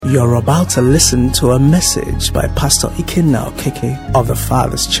You're about to listen to a message by Pastor Ikenna Okeke of the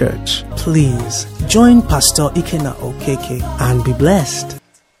Thefatherschurch. Please join Pastor Ikenna Okeke and be blessed.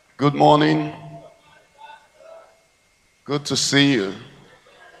 Good morning. Good to see you.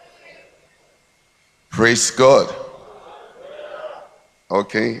 Praise God.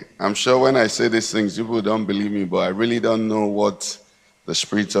 Okay, I'm sure when I say these things, people don't believe me, but I really don't know what the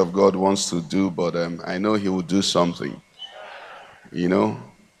Spirit of God wants to do, but I know He will do something. You know?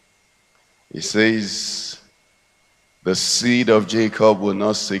 He says, the seed of Jacob will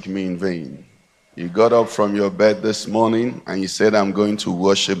not seek me in vain. You got up from your bed this morning and you said, I'm going to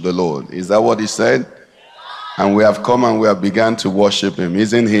worship the Lord. Is that what he said? And we have come and we have begun to worship him,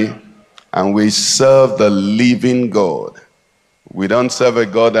 isn't he? And we serve the living God. We don't serve a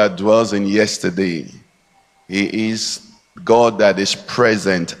God that dwells in yesterday. He is God that is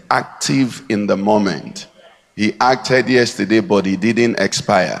present, active in the moment. He acted yesterday, but he didn't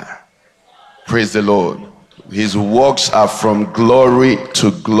expire. Praise the Lord. His works are from glory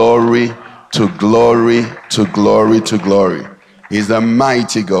to glory to glory to glory to glory. He's a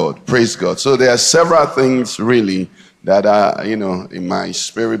mighty God. Praise God. So there are several things really that are, in my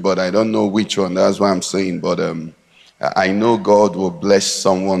spirit, but I don't know which one. That's what I'm saying. But I know God will bless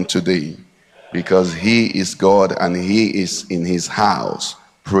someone today because he is God and he is in his house.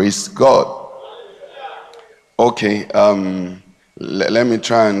 Praise God. Okay. Let me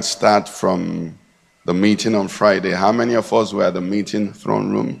try and start from the meeting on Friday. How many of us were at the meeting, throne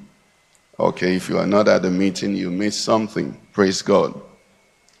room? Okay, if you are not at the meeting, you missed something. Praise God.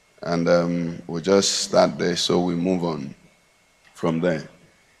 And we'll just start there, so we move on from there.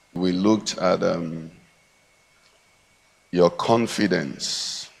 We looked at your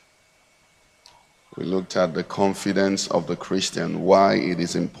confidence. We looked at the confidence of the Christian, why it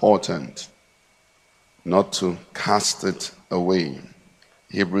is important not to cast it away.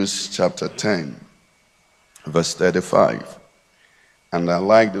 Hebrews chapter 10, verse 35. And I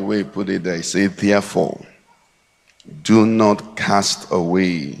like the way he put it there. He said, therefore, do not cast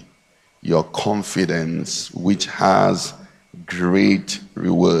away your confidence, which has great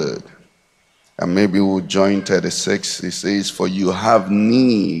reward. And maybe we'll join 36. It says, for you have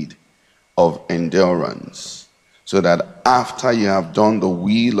need of endurance, so that after you have done the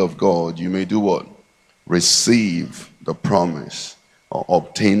will of God, you may do what? Receive the promise or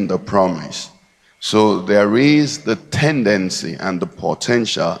obtain the promise. So there is the tendency and the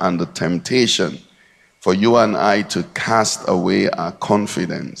potential and the temptation for you and I to cast away our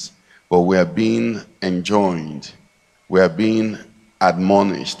confidence. But we are being enjoined. We are being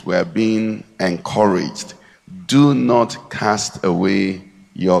admonished. We are being encouraged. Do not cast away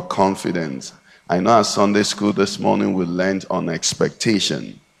your confidence. I know at Sunday school this morning we learned on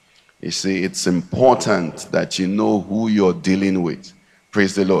expectation. You see, it's important that you know who you're dealing with.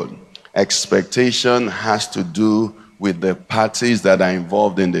 Praise the Lord. Expectation has to do with the parties that are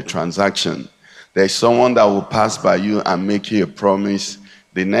involved in the transaction. There's someone that will pass by you and make you a promise.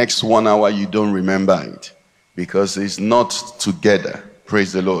 The next 1 hour, you don't remember it because it's not together.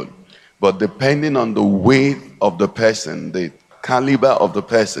 Praise the Lord. But depending on the weight of the person, the caliber of the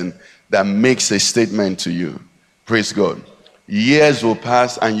person that makes a statement to you, praise God, years will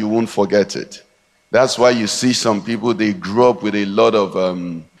pass and you won't forget it. That's why you see some people, they grew up with a lot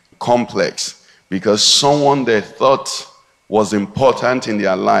of complex because someone they thought was important in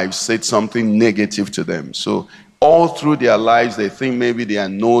their lives said something negative to them. So all through their lives, they think maybe their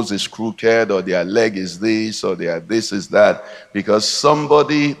nose is crooked or their leg is this or their this is that because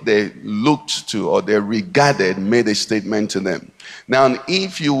somebody they looked to or they regarded made a statement to them. Now,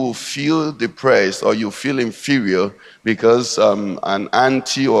 if you will feel depressed or you feel inferior because an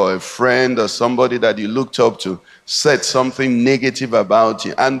auntie or a friend or somebody that you looked up to said something negative about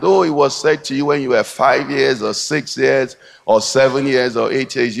you, and though it was said to you when you were 5 years or 6 years or 7 years or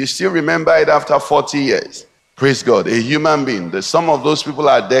 8 years, you still remember it after 40 years. Praise God. A human being. Some of those people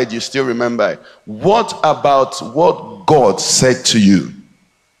are dead, you still remember it. What about what God said to you?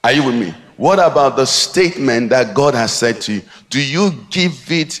 Are you with me? What about the statement that God has said to you? Do you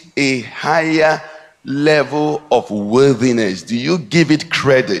give it a higher level of worthiness? Do you give it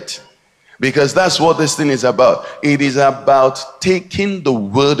credit? Because that's what this thing is about. It is about taking the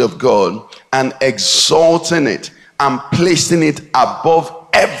word of God and exalting it and placing it above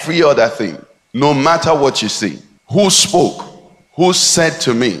every other thing. No matter what you see. Who spoke? Who said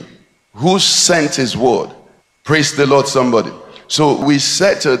to me? Who sent his word? Praise the Lord, somebody. So we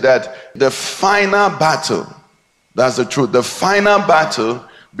settled that the final battle, that's the truth, the final battle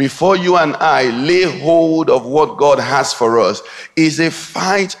before you and I lay hold of what God has for us is a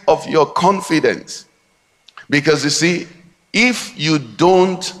fight of your confidence. Because you see, if you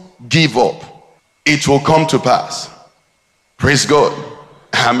don't give up, it will come to pass. Praise God.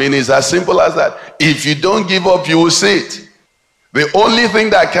 I mean, it's as simple as that. If you don't give up, you will see it. The only thing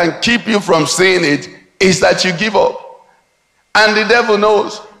that can keep you from seeing it is that you give up. And the devil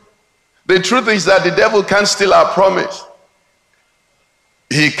knows. The truth is that the devil can't steal our promise.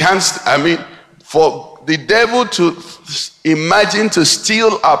 He can't, for the devil to imagine to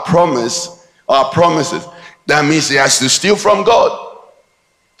steal our promise, our promises, that means he has to steal from God.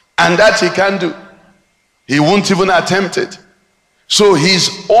 And that he can't do. He won't even attempt it. So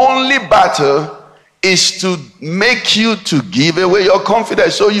his only battle is to make you to give away your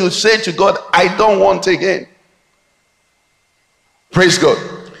confidence. So you say to God, I don't want again. Praise God.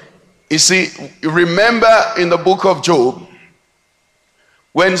 You see, remember in the book of Job,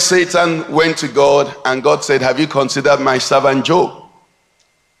 when Satan went to God and God said, have you considered my servant Job?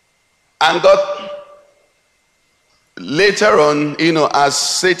 And God, later on, as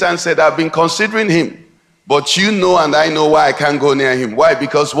Satan said, I've been considering him, but you know and I know why I can't go near him. Why?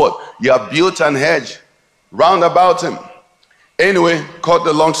 Because what? You have built an hedge round about him. Anyway, cut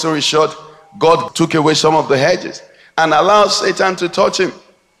the long story short, God took away some of the hedges and allowed Satan to touch him.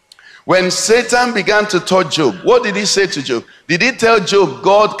 When Satan began to touch Job, what did he say to Job? Did he tell Job,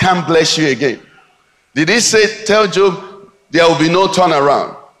 God can't bless you again? Did he tell Job, there will be no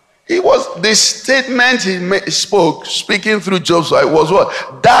turnaround? It was the statement he spoke, speaking through Job's life, was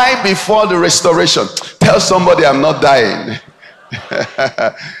what? Die before the restoration. Tell somebody I'm not dying.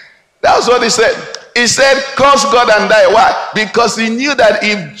 That's what he said. He said, curse God and die. Why? Because he knew that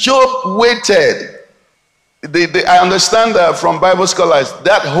if Job waited, I understand that from Bible scholars,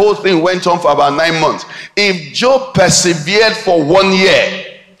 that whole thing went on for about 9 months. If Job persevered for 1 year,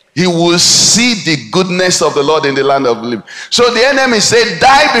 he will see the goodness of the Lord in the land of the living. So the enemy said,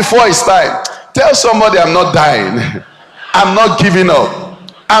 die before it's time. Tell somebody I'm not dying. I'm not giving up.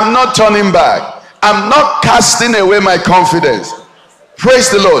 I'm not turning back. I'm not casting away my confidence. Praise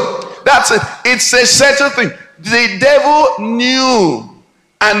the Lord. That's it. It's a settled thing. The devil knew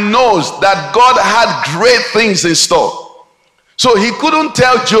and knows that God had great things in store. So he couldn't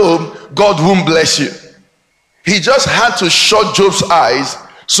tell Job, God won't bless you. He just had to shut Job's eyes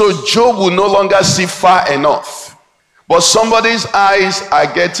so Job will no longer see far enough. But somebody's eyes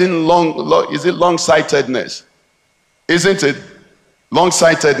are getting is it long-sightedness? Isn't it?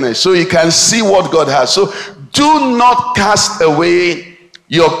 Long-sightedness. So you can see what God has. So do not cast away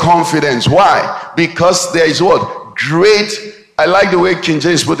your confidence. Why? Because there is what? Great, I like the way King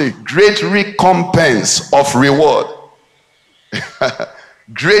James put it, great recompense of reward.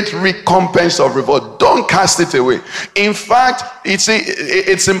 Great recompense of reward. Don't cast it away. In fact, it's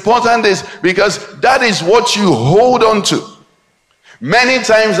important because that is what you hold on to. Many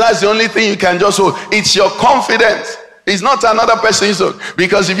times that's the only thing you can just hold. It's your confidence. It's not another person's own.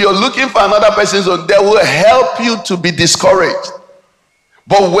 Because if you're looking for another person's own, they will help you to be discouraged.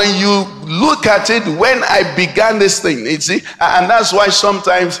 But when you look at it, when I began this thing, and that's why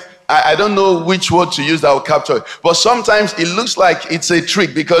sometimes I don't know which word to use that will capture it. But sometimes it looks like it's a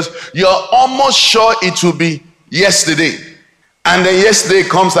trick because you're almost sure it will be yesterday. And then yesterday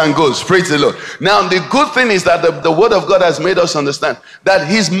comes and goes. Praise the Lord. Now the good thing is that the word of God has made us understand that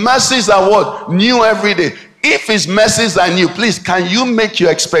his mercies are what? New every day. If his mercies are new, please, can you make your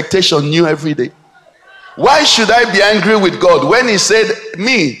expectation new every day? Why should I be angry with God when he said,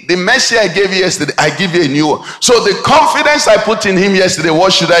 me, the mercy I gave you yesterday, I give you a new one. So the confidence I put in him yesterday,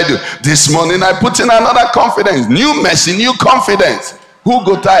 what should I do? This morning I put in another confidence. New mercy, new confidence. Who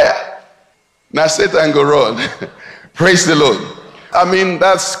go tired? Now Satan go run. Praise the Lord. I mean,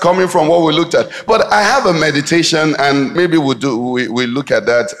 that's coming from what we looked at. But I have a meditation and maybe we look at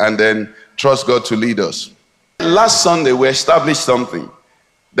that and then trust God to lead us. Last Sunday we established something.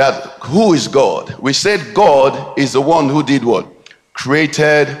 That who is God? We said God is the one who did what?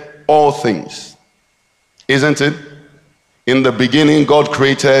 Created all things. Isn't it? In the beginning, God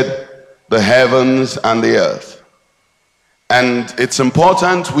created the heavens and the earth. And it's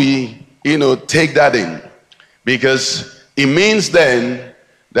important we, take that in. Because it means then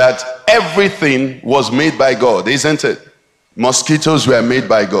that everything was made by God, isn't it? Mosquitoes were made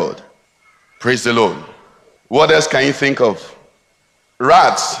by God. Praise the Lord. What else can you think of?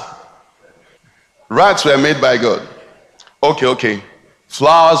 Rats were made by God. Okay.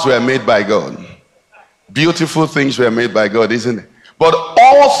 Flowers were made by God. Beautiful things were made by God, isn't it? But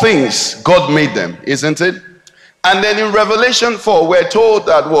all things, God made them, isn't it? And then in Revelation 4, we're told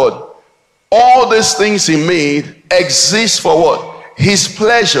that what? All these things he made exist for what? His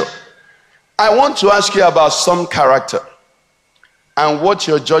pleasure. I want to ask you about some character and what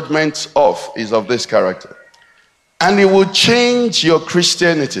your judgment is of this character. And it will change your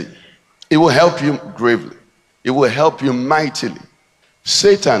Christianity. It will help you gravely. It will help you mightily.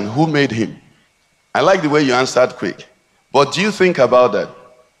 Satan, who made him? I like the way you answered quick. But do you think about that?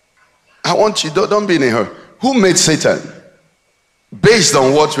 I want you, don't be in a hurry. Who made Satan? Based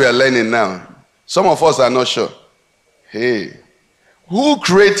on what we are learning now. Some of us are not sure. Hey, who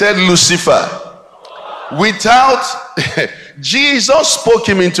created Lucifer? Without, Jesus spoke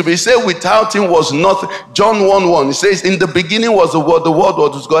him into being. He said without him was nothing. John 1:1, he says, in the beginning was the Word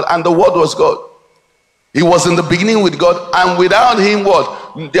was God, and the Word was God. He was in the beginning with God, and without him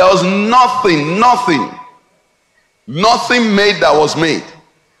what? There was nothing made that was made.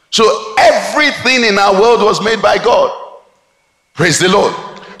 So everything in our world was made by God. Praise the Lord.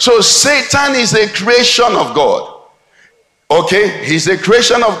 So Satan is a creation of God. Okay, he's a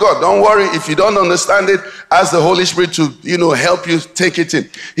creation of God. Don't worry if you don't understand it. Ask the Holy Spirit to, help you take it in.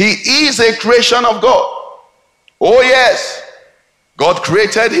 He is a creation of God. Oh yes, God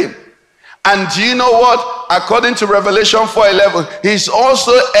created him. And do you know what? According to Revelation 4:11, he's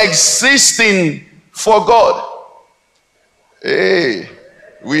also existing for God. Hey,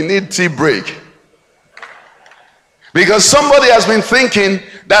 we need tea break. Because somebody has been thinking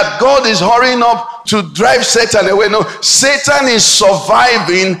that God is hurrying up to drive Satan away. No, Satan is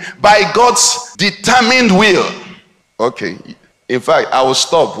surviving by God's determined will. Okay, in fact, I will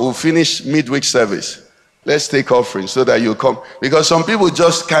stop. We'll finish midweek service. Let's take offering so that you come. Because some people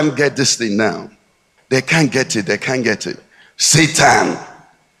just can't get this thing now. They can't get it. They can't get it. Satan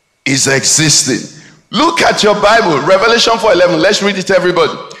is existing. Look at your Bible, Revelation 4:11. Let's read it,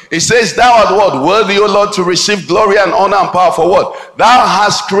 everybody. It says, thou art what? Worthy, O Lord, to receive glory and honor and power for what? Thou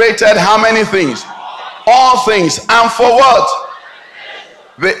hast created how many things? All things. And for what?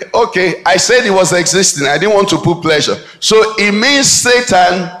 Okay, I said it was existing. I didn't want to put pleasure. So it means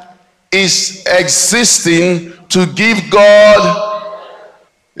Satan is existing to give God.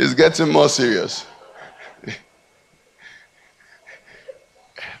 It's getting more serious.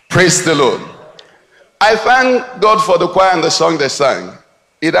 Praise the Lord. I thank God for the choir and the song they sang.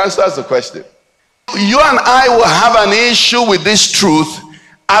 It answers the question. You and I will have an issue with this truth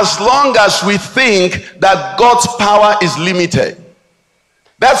as long as we think that God's power is limited.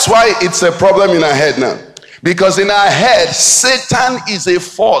 That's why it's a problem in our head now. Because in our head, Satan is a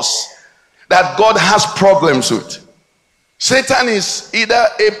force that God has problems with. Satan is either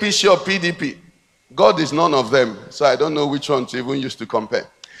APC or PDP. God is none of them. So I don't know which one to even use to compare.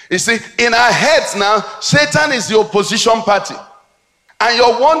 You see, in our heads now, Satan is the opposition party. And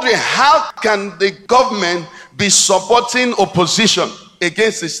you're wondering, how can the government be supporting opposition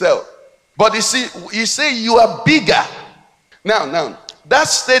against itself? But you see, you are bigger. Now, that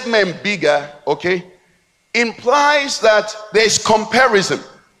statement bigger, okay, implies that there's comparison,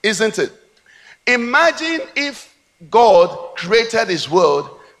 isn't it? Imagine if God created his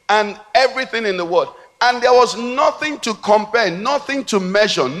world and everything in the world, and there was nothing to compare, nothing to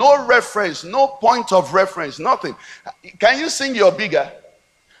measure, no reference, no point of reference, nothing. Can you sing You're Bigger?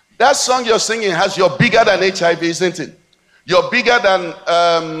 That song you're singing has You're Bigger Than HIV, isn't it? You're bigger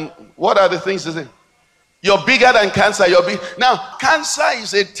than, what are the things to say? You're bigger than cancer. Now, cancer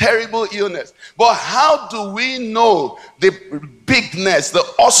is a terrible illness. But how do we know the bigness, the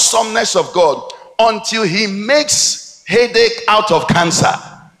awesomeness of God until he makes headache out of cancer?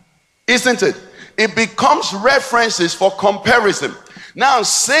 Isn't it? It becomes references for comparison. Now,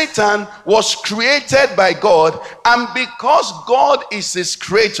 Satan was created by God, and because God is his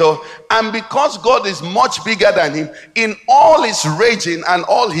creator, and because God is much bigger than him, in all his raging and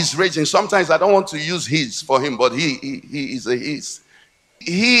all his raging, sometimes I don't want to use his for him, but he is a his.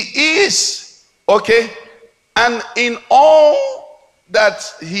 He is, okay? And in all that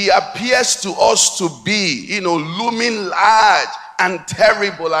he appears to us to be, looming large and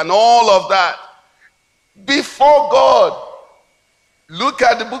terrible and all of that, before God, look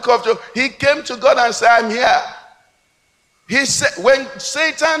at the book of Job. He came to God and said, I'm here. He said, when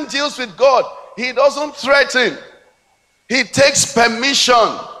Satan deals with God, he doesn't threaten. He takes permission.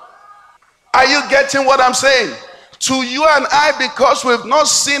 Are you getting what I'm saying? To you and I, because we've not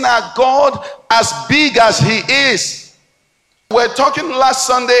seen our God as big as he is. We're talking last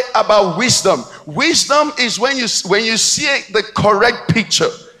Sunday about wisdom. Wisdom is when you see the correct picture.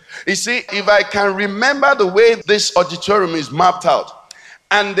 You see, if I can remember the way this auditorium is mapped out,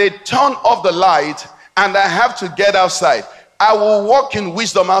 and they turn off the light, and I have to get outside, I will walk in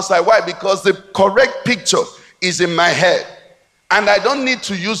wisdom outside. Why? Because the correct picture is in my head, and I don't need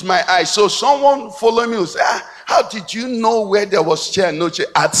to use my eyes. So someone follow me will say, how did you know where there was chair and no chair?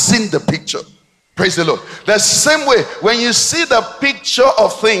 I'd seen the picture. Praise the Lord. The same way, when you see the picture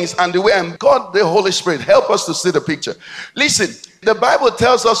of things and the way, and God, the Holy Spirit, help us to see the picture. Listen, the Bible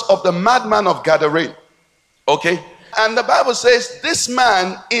tells us of the madman of Gadarene. Okay? And the Bible says this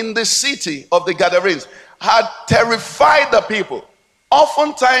man in the city of the Gadarenes had terrified the people.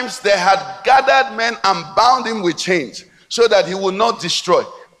 Oftentimes they had gathered men and bound him with chains so that he would not destroy.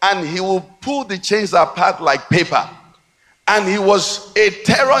 And he will pull the chains apart like paper. And he was a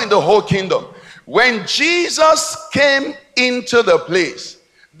terror in the whole kingdom. When Jesus came into the place,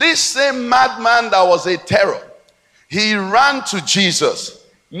 this same madman that was a terror, he ran to Jesus,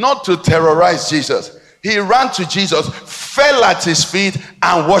 not to terrorize Jesus. He ran to Jesus, fell at his feet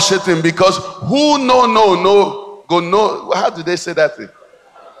and worshiped him, because who how did they say that thing?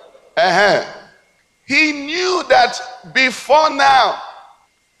 He knew that before now,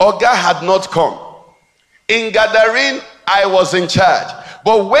 Oga had not come. In Gadarene, I was in charge.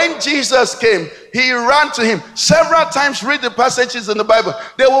 But when Jesus came, he ran to him. Several times, read the passages in the Bible.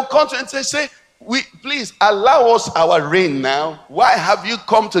 They will come to him and say, please allow us our reign now. Why have you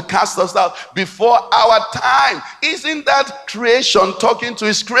come to cast us out before our time? Isn't that creation talking to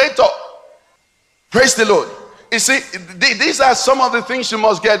his creator? Praise the Lord. You see, these are some of the things you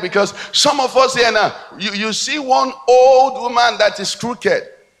must get, because some of us here now, you see one old woman that is crooked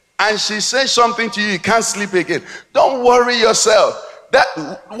and she says something to you, you can't sleep again. Don't worry yourself. That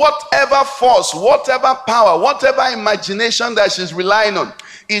whatever force, whatever power, whatever imagination that she's relying on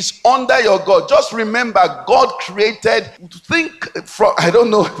is under your God. Just remember, God created, think from, I don't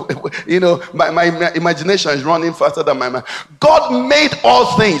know, my imagination is running faster than my mind. God made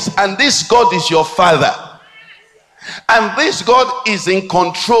all things, and this God is your Father. And this God is in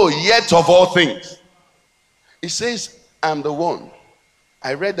control yet of all things. He says, I'm the one.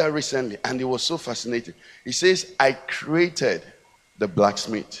 I read that recently and it was so fascinating. He says, I created the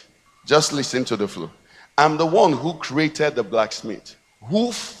blacksmith. Just listen to the flow. I'm the one who created the blacksmith,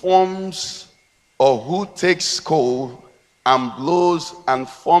 who forms or who takes coal and blows and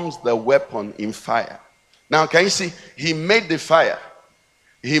forms the weapon in fire. Now can you see, he made the fire,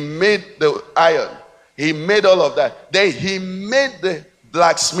 he made the iron, he made all of that. Then he made the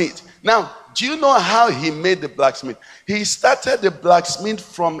blacksmith. Now, do you know how he made the blacksmith? He started the blacksmith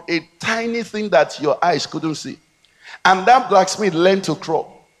from a tiny thing that your eyes couldn't see. And that blacksmith learned to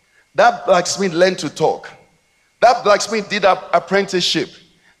crawl. That blacksmith learned to talk. That blacksmith did an apprenticeship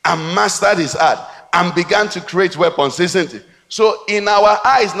and mastered his art and began to create weapons, isn't it? So in our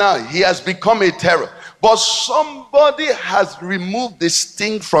eyes now, he has become a terror. But somebody has removed the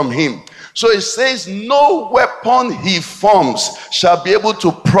sting from him. So it says, no weapon he forms shall be able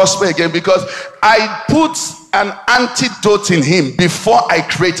to prosper again, because I put an antidote in him before I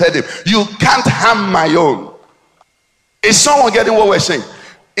created him. You can't harm my own. Is someone getting what we're saying?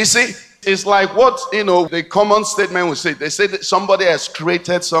 You see, it's like what, the common statement we say. They say that somebody has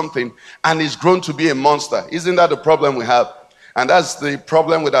created something and is grown to be a monster. Isn't that the problem we have? And that's the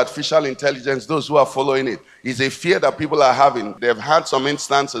problem with artificial intelligence. Those who are following it, is a fear that people are having. They've had some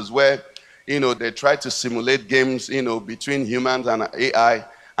instances where, they try to simulate games, between humans and AI.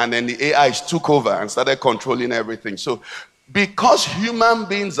 And then the AI took over and started controlling everything. So because human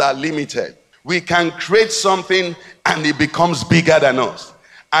beings are limited, we can create something and it becomes bigger than us.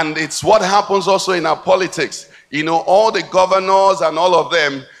 And it's what happens also in our politics. All the governors and all of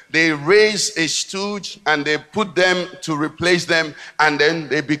them, they raise a stooge and they put them to replace them, and then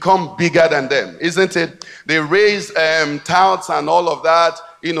they become bigger than them, isn't it? They raise touts and all of that,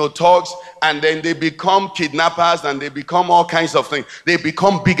 talks, and then they become kidnappers and they become all kinds of things. They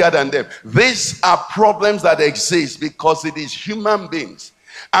become bigger than them. These are problems that exist because it is human beings.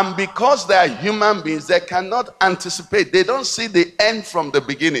 And because they are human beings, they cannot anticipate. They don't see the end from the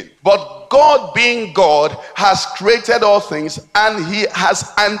beginning. But God, being God, has created all things and he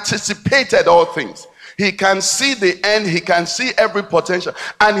has anticipated all things. He can see the end. He can see every potential.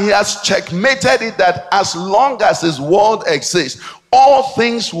 And he has checkmated it that as long as his world exists, all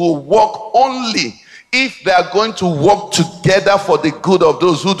things will work only if they are going to work together for the good of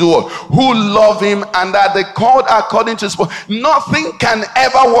those who do, who love him and are the called according to his will. Nothing can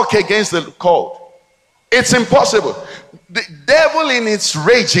ever work against the called. It's impossible. The devil in its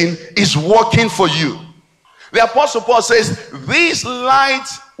raging is working for you. The Apostle Paul says, these light,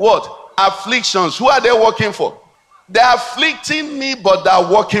 afflictions, who are they working for? They're afflicting me, but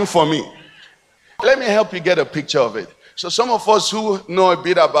they're working for me. Let me help you get a picture of it. So some of us who know a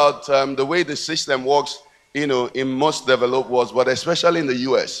bit about the way the system works, in most developed worlds, but especially in the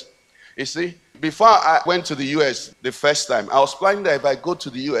US. You see, before I went to the US the first time, I was planning that if I go to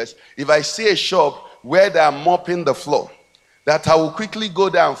the US, if I see a shop where they are mopping the floor, that I will quickly go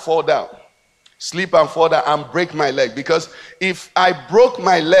there and fall down. slip and fall down and break my leg. Because if I broke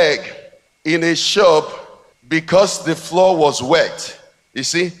my leg in a shop because the floor was wet, you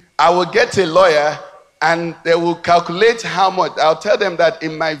see, I will get a lawyer and they will calculate how much. I'll tell them that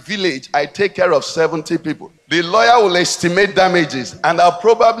in my village, I take care of 70 people. The lawyer will estimate damages, and I'll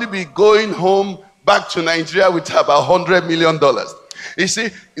probably be going home back to Nigeria with about $100 million. You see,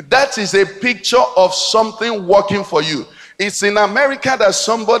 that is a picture of something working for you. It's in America that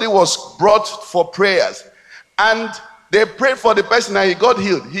somebody was brought for prayers, and they prayed for the person and he got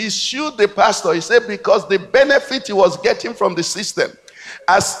healed. He sued the pastor. He said because the benefit he was getting from the system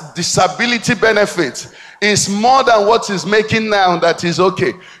as disability benefit is more than what he's making now, that is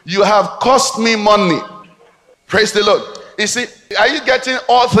okay. You have cost me money. Praise the Lord. You see, are you getting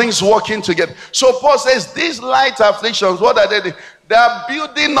all things working together? So Paul says these light afflictions, what are they? They are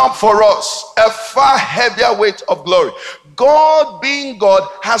building up for us a far heavier weight of glory. God, being God,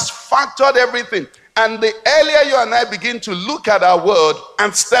 has factored everything. And the earlier you and I begin to look at our world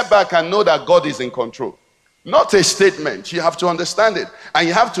and step back and know that God is in control. Not a statement. You have to understand it. And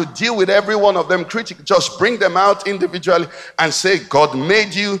you have to deal with every one of them critically. Just bring them out individually and say, God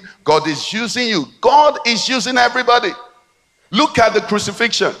made you. God is using you. God is using everybody. Look at the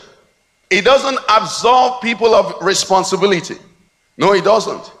crucifixion. It doesn't absolve people of responsibility. No, it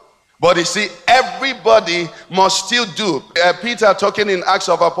doesn't. But you see, everybody must still do. Peter, talking in Acts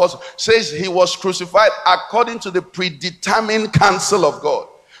of Apostles, says he was crucified according to the predetermined counsel of God.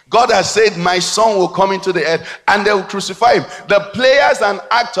 God has said, my son will come into the earth and they will crucify him. The players and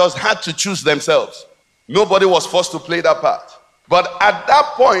actors had to choose themselves. Nobody was forced to play that part. But at that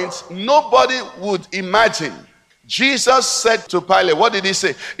point, nobody would imagine. Jesus said to Pilate, what did he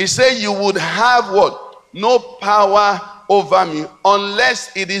say? He said, you would have what? No power over me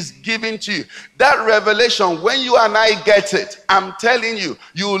unless it is given to you. That revelation, when you and I get it, I'm telling you,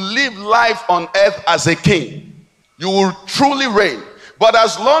 you will live life on earth as a king. You will truly reign. But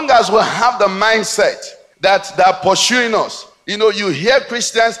as long as we have the mindset that they're pursuing us, you know, you hear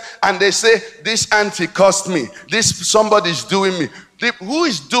Christians and they say, this auntie cost me, this somebody's doing me. Who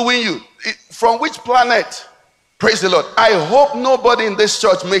is doing you? From which planet? Praise the Lord. I hope nobody in this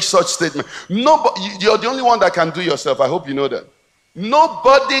church makes such statement. Nobody, you're the only one that can do yourself. I hope you know that.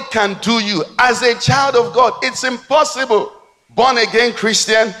 Nobody can do you as a child of God. It's impossible. Born again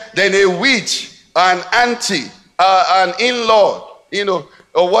Christian, then a witch, an auntie, an in-law, you know,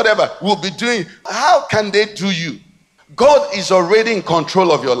 or whatever, will be doing. How can they do you? God is already in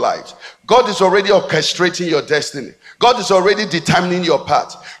control of your lives. God is already orchestrating your destiny. God is already determining your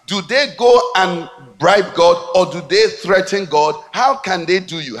path. Do they go and bribe God, or do they threaten God? How can they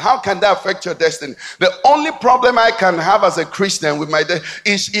do you? How can that affect your destiny? The only problem I can have as a Christian with my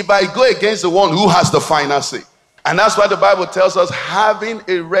destiny is if I go against the one who has the final say. And that's why the Bible tells us having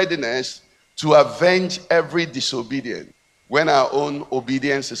a readiness to avenge every disobedience when our own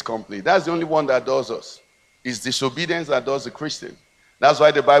obedience is complete. That's the only one that does us. It's disobedience that does the Christian. That's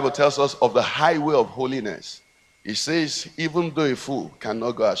why the Bible tells us of the highway of holiness. It says, even though a fool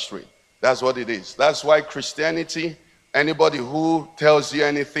cannot go astray. That's what it is. That's why Christianity, anybody who tells you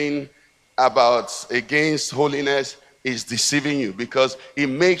anything about against holiness is deceiving you, because it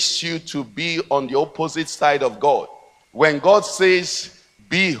makes you to be on the opposite side of God. When God says,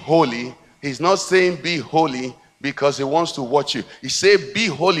 be holy, he's not saying be holy because he wants to watch you. He said, be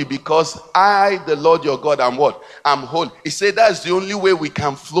holy because I, the Lord your God, am what? I'm holy. He said that's the only way we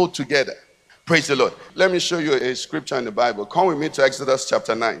can flow together. Praise the Lord. Let me show you a scripture in the Bible. Come with me to Exodus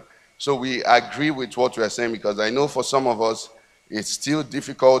chapter 9. So we agree with what we are saying, because I know for some of us, it's still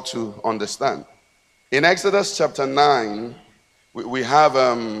difficult to understand. In Exodus chapter 9, we have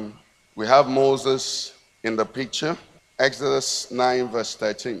Moses in the picture. Exodus 9 verse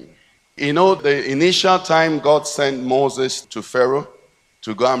 13. You know, the initial time God sent Moses to Pharaoh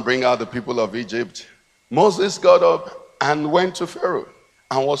to go and bring out the people of Egypt, Moses got up and went to Pharaoh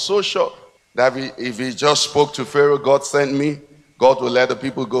and was so sure that if he just spoke to Pharaoh, God sent me, God will let the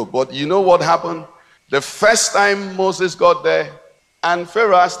people go. But you know what happened? The first time Moses got there, and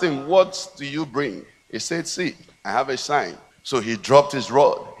Pharaoh asked him, what do you bring? He said, see, I have a sign. So he dropped his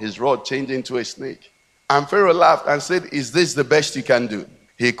rod changed into a snake. And Pharaoh laughed and said, is this the best you can do?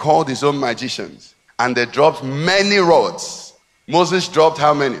 He called his own magicians, and they dropped many rods. Moses dropped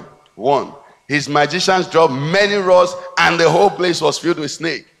how many? One. His magicians dropped many rods, and the whole place was filled with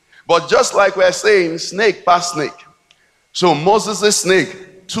snake. But just like we're saying, snake passed snake. So Moses'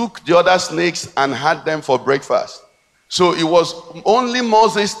 snake took the other snakes and had them for breakfast. So it was only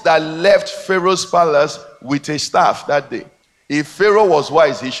Moses that left Pharaoh's palace with a staff that day. If Pharaoh was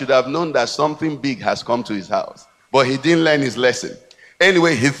wise, he should have known that something big has come to his house. But he didn't learn his lesson.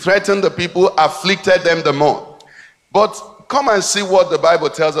 Anyway, he threatened the people, afflicted them the more. But come and see what the Bible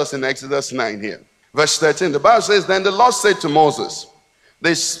tells us in Exodus 9 here. Verse 13, the Bible says, then the Lord said to Moses,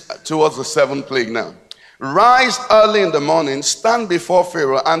 this towards the seventh plague now, rise early in the morning, stand before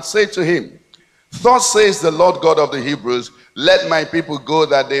Pharaoh, and say to him, thus says the Lord God of the Hebrews, let my people go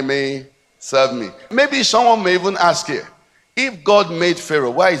that they may serve me. Maybe someone may even ask here, if God made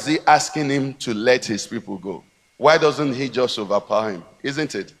Pharaoh, why is he asking him to let his people go? Why doesn't he just overpower him?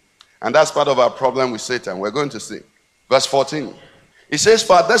 Isn't it? And that's part of our problem with Satan. We're going to see. Verse 14. It says,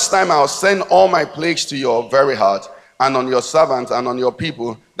 for at this time I'll send all my plagues to your very heart, and on your servants and on your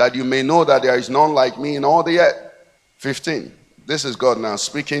people, that you may know that there is none like me in all the earth. 15. This is God now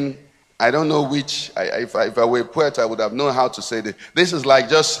speaking. I don't know which, if I were a poet, I would have known how to say this. This is like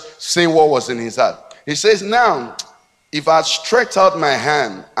just saying what was in his heart. He says, now, if I stretched out my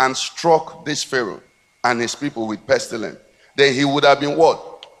hand and struck this Pharaoh and his people with pestilence, then he would have been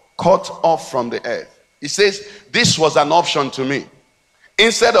what? Cut off from the earth. He says, this was an option to me.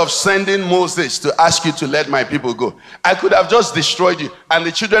 Instead of sending Moses to ask you to let my people go, I could have just destroyed you, and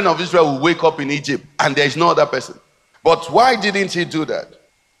the children of Israel will wake up in Egypt, and there is no other person. But why didn't he do that?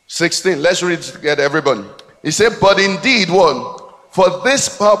 16, let's read it together, everybody. He said, but indeed, what? For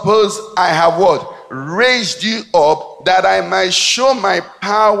this purpose I have what? Raised you up, that I might show my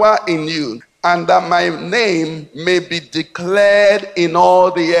power in you, and that my name may be declared in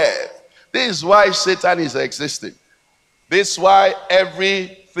all the earth. This is why Satan is existing. This is why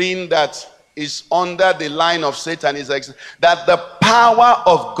everything that is under the line of Satan is existing. That the power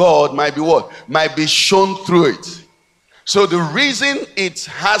of God might be what? Might be shown through it. So the reason it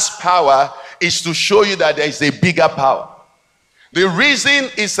has power is to show you that there is a bigger power. The reason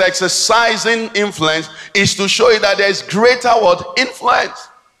it's exercising influence is to show you that there is greater what? Influence.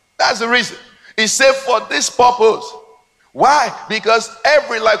 That's the reason. He said for this purpose. Why? Because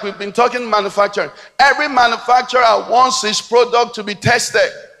like we've been talking manufacturing, every manufacturer wants his product to be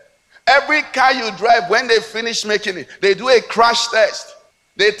tested. Every car you drive, when they finish making it, they do a crash test.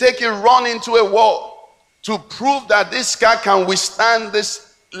 They take it, run into a wall to prove that this car can withstand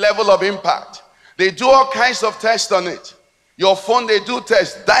this level of impact. They do all kinds of tests on it. Your phone, they do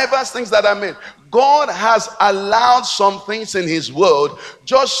tests, diverse things that are made. God has allowed some things in his world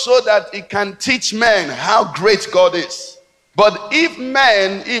just so that it can teach men how great God is. But if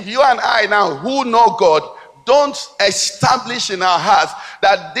you and I now who know God, don't establish in our hearts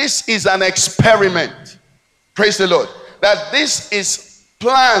that this is an experiment. Praise the Lord. That this is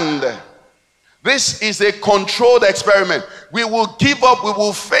planned. This is a controlled experiment. We will give up, we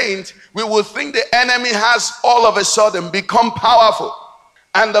will faint, we will think the enemy has all of a sudden become powerful.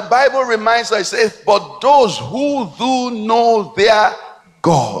 And the Bible reminds us, it says, but those who do know their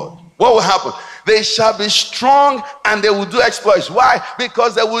God, what will happen? They shall be strong and they will do exploits. Why?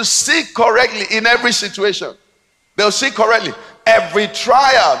 Because they will see correctly in every situation. They'll see correctly. Every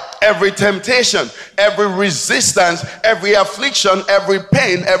trial, every temptation, every resistance, every affliction, every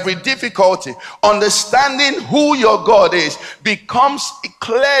pain, every difficulty, understanding who your God is becomes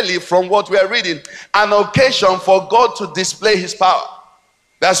clearly from what we are reading an occasion for God to display his power.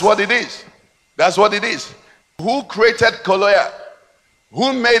 That's what it is. That's what it is. Who created Goliath?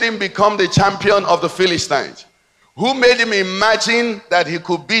 Who made him become the champion of the Philistines? Who made him imagine that he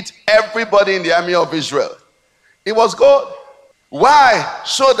could beat everybody in the army of Israel? It was God. Why?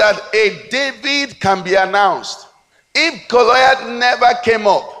 So that a David can be announced. If Goliath never came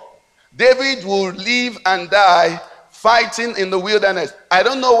up, David will live and die fighting in the wilderness. I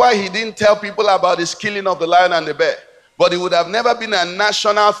don't know why he didn't tell people about his killing of the lion and the bear, but it would have never been a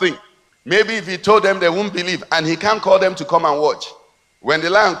national thing. Maybe if he told them, they wouldn't believe, and he can't call them to come and watch. When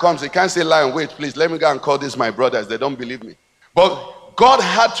the lion comes, he can't say, lion, wait, please, let me go and call this my brothers. They don't believe me. But God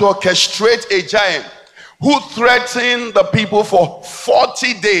had to orchestrate a giant who threatened the people for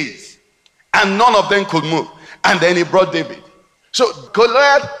 40 days, and none of them could move. And then he brought David. So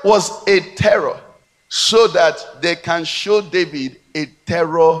Goliath was a terror, so that they can show David a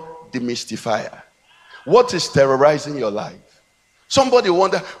terror demystifier. What is terrorizing your life? Somebody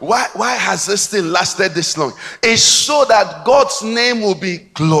wonder, why has this thing lasted this long? It's so that God's name will be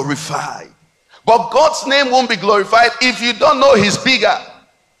glorified. But God's name won't be glorified if you don't know he's bigger.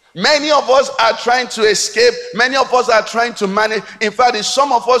 Many of us are trying to escape. Many of us are trying to manage. In fact, if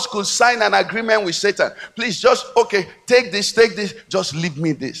some of us could sign an agreement with Satan, please just, okay, take this, just leave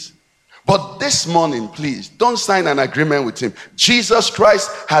me this. But this morning, please, don't sign an agreement with him. Jesus Christ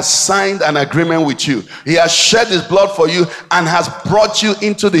has signed an agreement with you. He has shed his blood for you and has brought you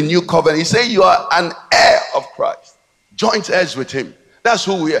into the new covenant. He said you are an heir of Christ. Joint heirs with him. That's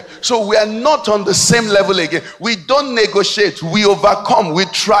who we are. So we are not on the same level again. We don't negotiate. We overcome. We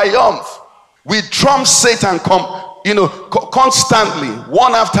triumph. We trump Satan constantly,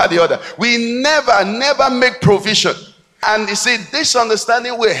 one after the other. We never make provision. And you see, this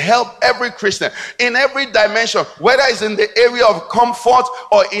understanding will help every Christian in every dimension, whether it's in the area of comfort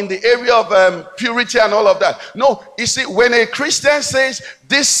or in the area of purity and all of that. No, you see, when a Christian says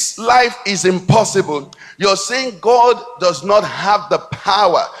this life is impossible, you're saying God does not have the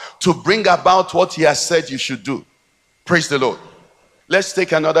power to bring about what he has said you should do. Praise the Lord. Let's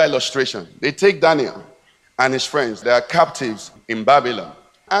take another illustration. They take Daniel and his friends. They are captives in Babylon.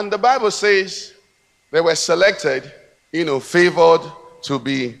 And the Bible says they were selected, favored to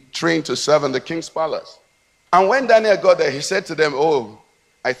be trained to serve in the king's palace. And when Daniel got there, he said to them, oh,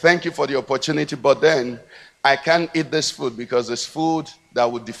 I thank you for the opportunity, but then I can't eat this food because it's food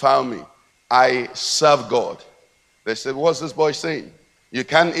that would defile me. I serve God. They said, what's this boy saying? You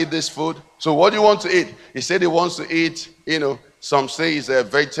can't eat this food? So what do you want to eat? He said he wants to eat, some say it's a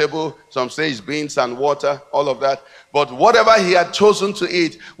vegetable, some say it's beans and water, all of that. But whatever he had chosen to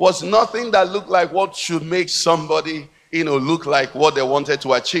eat was nothing that looked like what should make somebody look like what they wanted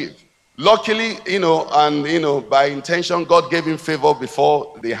to achieve. Luckily, by intention, God gave him favor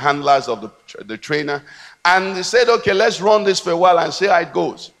before the handlers of the trainer. And he said, okay, let's run this for a while and see how it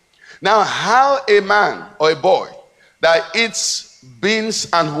goes. Now, how a man or a boy that eats beans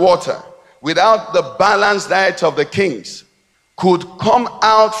and water without the balanced diet of the kings could come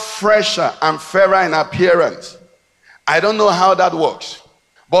out fresher and fairer in appearance, I don't know how that works.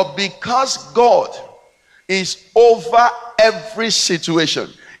 But because God is over every situation,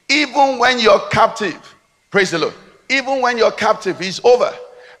 even when you're captive, praise the Lord, even when you're captive, he's over.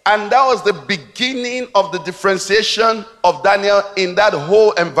 And that was the beginning of the differentiation of Daniel in that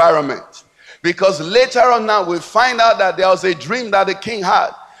whole environment. Because later on now we find out that there was a dream that the king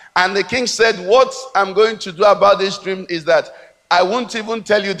had. And the king said, what I'm going to do about this dream is that I won't even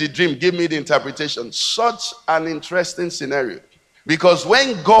tell you the dream, give me the interpretation. Such an interesting scenario. Because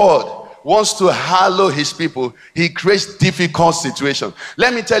when God wants to hallow his people, he creates difficult situations.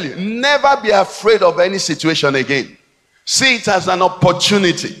 Let me tell you, never be afraid of any situation again. See it as an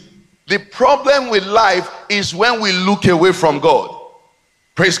opportunity. The problem with life is when we look away from God.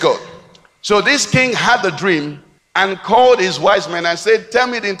 Praise God. So this king had the dream and called his wise men and said, tell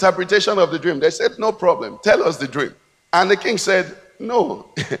me the interpretation of the dream. They said, no problem, tell us the dream. And the king said,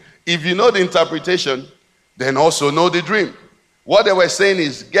 no, if you know the interpretation, then also know the dream. What they were saying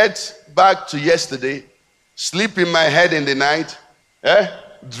is, get back to yesterday, sleep in my head in the night,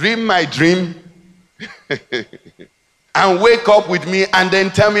 dream my dream, and wake up with me and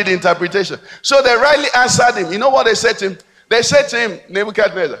then tell me the interpretation. So they rightly answered him. You know what they said to him? They said to him,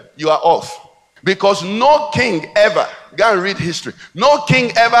 Nebuchadnezzar, you are off. Because no king ever, go and read history, no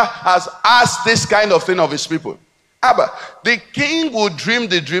king ever has asked this kind of thing of his people. Abba, the king will dream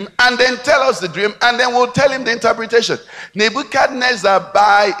the dream and then tell us the dream and then we'll tell him the interpretation. Nebuchadnezzar,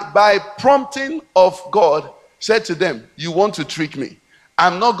 by prompting of God, said to them, you want to trick me.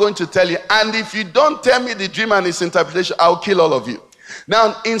 I'm not going to tell you. And if you don't tell me the dream and its interpretation, I'll kill all of you.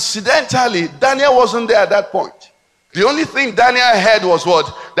 Now, incidentally, Daniel wasn't there at that point. The only thing Daniel heard was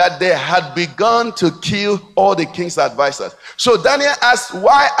what? That they had begun to kill all the king's advisors. So Daniel asked,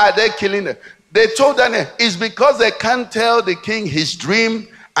 why are they killing them? They told Daniel, it's because they can't tell the king his dream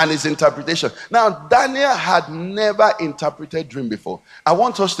and his interpretation. Now, Daniel had never interpreted dream before. I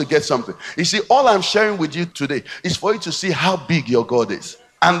want us to get something. You see, all I'm sharing with you today is for you to see how big your God is.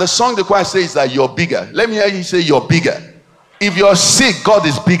 And the song the choir says that you're bigger. Let me hear you say you're bigger. If you're sick, God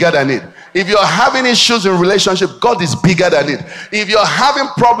is bigger than it. If you're having issues in relationship, God is bigger than it. If you're having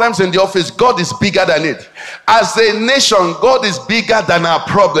problems in the office, God is bigger than it. As a nation, God is bigger than our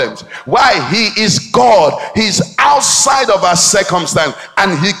problems. Why? He is God. He's outside of our circumstance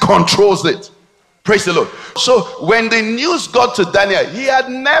and he controls it. Praise the Lord. So when the news got to Daniel, he had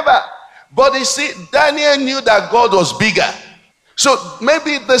never, but you see, Daniel knew that God was bigger. So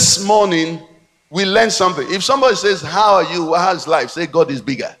maybe this morning we learn something. If somebody says, how are you? How's life? Say, God is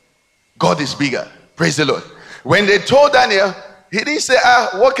bigger. God is bigger. Praise the Lord. When they told Daniel, he didn't say,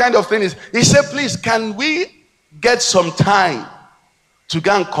 what kind of thing is? He said, please, can we get some time to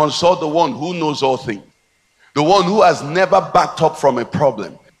go and consult the one who knows all things? The one who has never backed up from a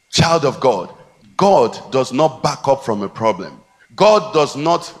problem. Child of God, God does not back up from a problem. God does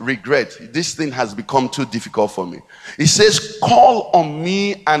not regret, this thing has become too difficult for me. He says, call on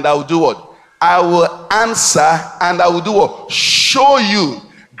me and I will do what? I will answer and I will do what? Show you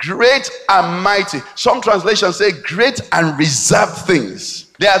great and mighty. Some translations say great and reserved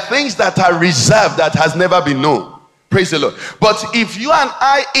things. There are things that are reserved that has never been known. Praise the Lord. But if you and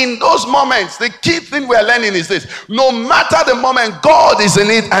I, in those moments, the key thing we're learning is this: no matter the moment, God is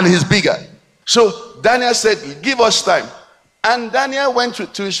in it and he's bigger. So Daniel said, give us time. And Daniel went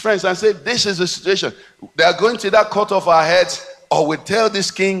to his friends and said, this is the situation. They are going to that cut off our heads, or we tell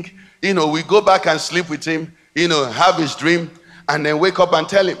this king, we go back and sleep with him, have his dream, and then wake up and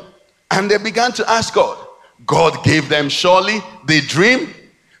tell him. And they began to ask God. God gave them surely the dream.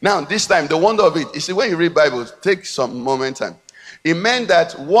 Now, this time, the wonder of it, you see, when you read Bible, take some moment and it meant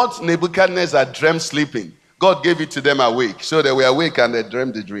that what Nebuchadnezzar dreamt sleeping, God gave it to them awake. So they were awake and they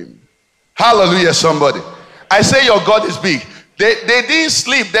dreamt the dream. Hallelujah, somebody. I say your God is big. They didn't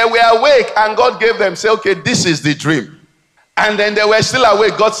sleep. They were awake and God gave them, say, okay, this is the dream. And then they were still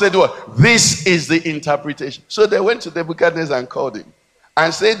awake. God said, what? This is the interpretation. So they went to Nebuchadnezzar and called him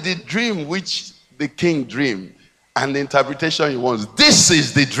and said, the dream which the king dreamed and the interpretation he wants, this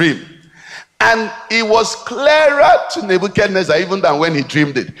is the dream. And it was clearer to Nebuchadnezzar even than when he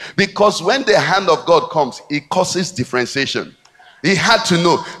dreamed it. Because when the hand of God comes, it causes differentiation. He had to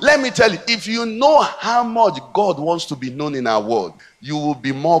know. Let me tell you, if you know how much God wants to be known in our world, you will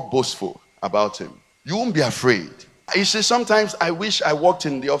be more boastful about him. You won't be afraid. You see, sometimes I wish I worked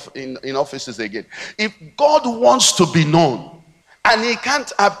in offices again. If God wants to be known and he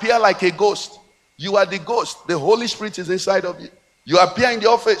can't appear like a ghost, you are the ghost. The Holy Spirit is inside of you. You appear in the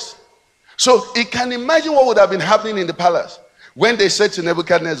office. So you can imagine what would have been happening in the palace when they said to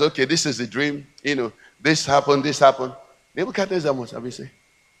Nebuchadnezzar, okay, this is the dream. This happened, this happened. Nebuchadnezzar must have been saying,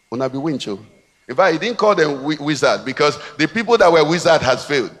 "Una be wincho." In fact, he didn't call them wizard because the people that were wizard had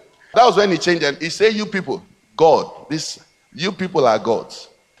failed. That was when he changed them. He said, "You people, God, you people are gods."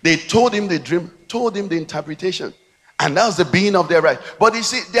 They told him the dream, told him the interpretation, and that was the beginning of their right. But you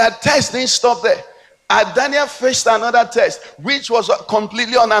see, their test didn't stop there. And Daniel faced another test, which was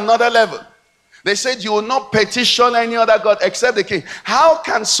completely on another level. They said, "You will not petition any other god except the king." How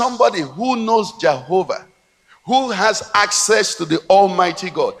can somebody who knows Jehovah, who has access to the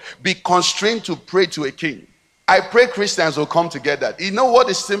Almighty God, be constrained to pray to a king? I pray Christians will come to get that. You know what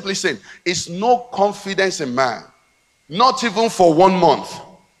it's simply saying? It's no confidence in man. Not even for 1 month.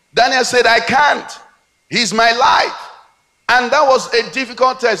 Daniel said, I can't. He's my life. And that was a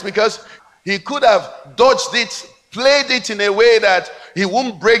difficult test because he could have dodged it, played it in a way that he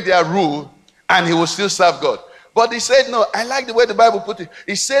won't break their rule and he will still serve God. But he said, no, I like the way the Bible put it.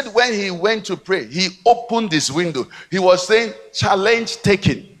 He said when he went to pray, he opened his window. He was saying, challenge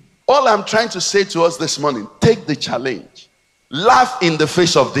taken. All I'm trying to say to us this morning, take the challenge. Laugh in the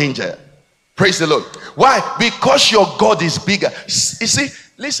face of danger. Praise the Lord. Why? Because your God is bigger. You see,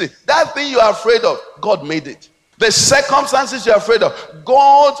 listen, that thing you are afraid of, God made it. The circumstances you're afraid of,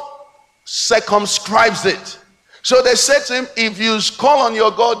 God circumscribes it. So they said to him, if you call on your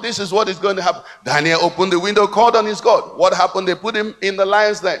God, this is what is going to happen. Daniel opened the window, called on his God. What happened? They put him in the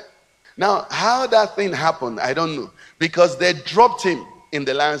lion's den. Now, how that thing happened, I don't know. Because they dropped him in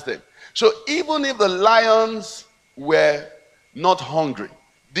the lion's den. So even if the lions were not hungry,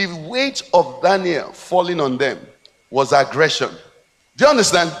 the weight of Daniel falling on them was aggression. Do you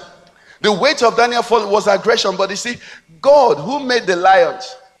understand? The weight of Daniel falling was aggression. But you see, God, who made the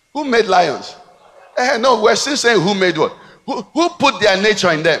lions? Who made lions? No, we're still saying who made what? Who put their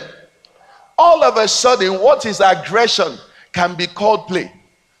nature in them? All of a sudden, what is aggression can be called play.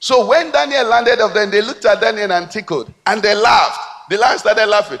 So when Daniel landed of them, they looked at Daniel and tickled, and they laughed. The lions started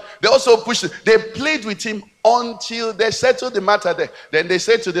laughing. They also pushed him. They played with him until they settled the matter there. Then they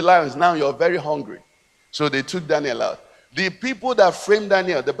said to the lions, now you're very hungry. So they took Daniel out. The people that framed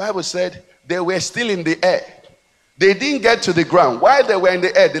Daniel, the Bible said they were still in the air. They didn't get to the ground. While they were in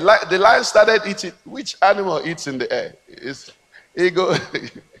the air, the lion started eating. Which animal eats in the air? It's ego.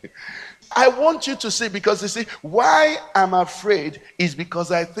 I want you to see, because you see, why I'm afraid is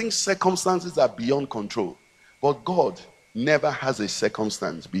because I think circumstances are beyond control. But God never has a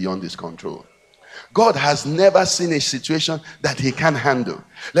circumstance beyond his control. God has never seen a situation that he can't handle.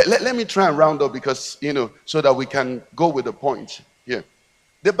 Let me try and round up because, so that we can go with the point here.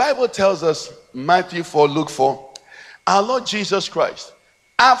 The Bible tells us, Matthew 4, Luke 4, our Lord Jesus Christ,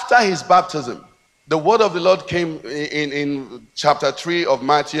 after his baptism, the word of the Lord came in chapter 3 of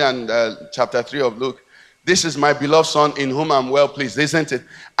Matthew and chapter 3 of Luke. This is my beloved son in whom I'm well pleased, isn't it?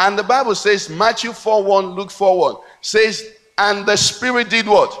 And the Bible says, Matthew 4:1, Luke 4:1, says, and the Spirit did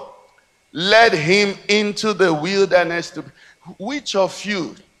what? Led him into the wilderness. Which of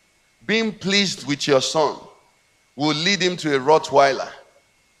you, being pleased with your son, will lead him to a Rottweiler?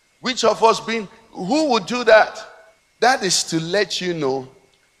 Which of us who would do that? That is to let you know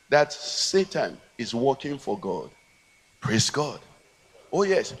that Satan is working for God. Praise God. Oh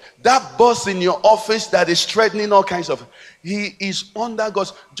yes. That boss in your office that is threatening all kinds of, he is under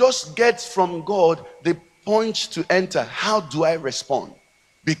God's. Just get from God the point to enter. How do I respond?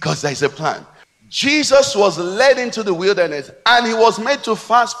 Because there is a plan. Jesus was led into the wilderness and he was made to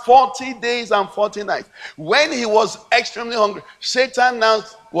fast 40 days and 40 nights. When he was extremely hungry, Satan now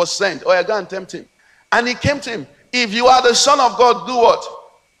was sent. Oh, yeah, go and tempt him. And he came to him. If you are the Son of God, do what?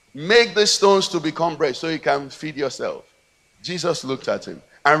 Make the stones to become bread so you can feed yourself. Jesus looked at him.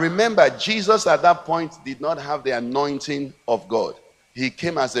 And remember, Jesus at that point did not have the anointing of God. He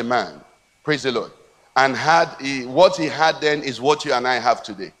came as a man. Praise the Lord. And what he had then is what you and I have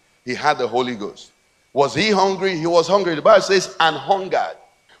today. He had the Holy Ghost. Was he hungry? He was hungry. The Bible says, and hungered.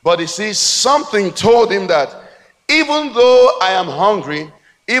 But you see, something told him that even though I am hungry,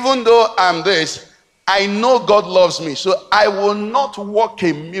 even though I'm this, I know God loves me. So I will not work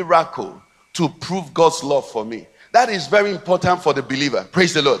a miracle to prove God's love for me. That is very important for the believer.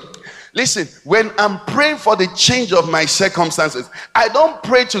 Praise the Lord. Listen, when I'm praying for the change of my circumstances, I don't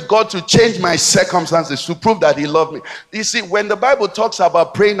pray to God to change my circumstances to prove that he loved me. You see, when the Bible talks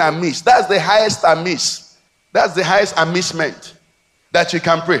about praying amiss, that's the highest amiss. That's the highest amissment that you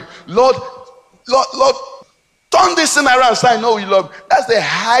can pray. Lord, turn this thing around so I know you love me. That's the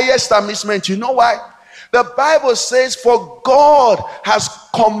highest amissment. You know why? The Bible says, for God has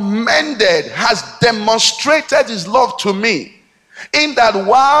commended, has demonstrated his love to me, in that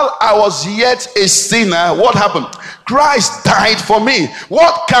while I was yet a sinner, what happened? Christ died for me.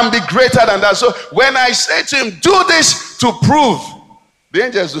 What can be greater than that? So when I say to him, do this to prove, the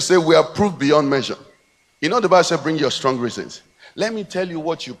angels will say, we are proved beyond measure. You know the Bible says, bring your strong reasons. Let me tell you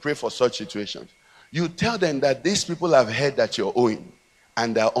what you pray for such situations. You tell them that these people have heard that you're owing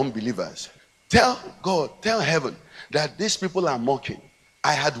and they are unbelievers. Tell God, tell heaven that these people are mocking.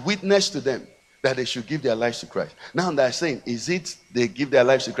 I had witnessed to them that they should give their lives to Christ. Now they're saying, is it they give their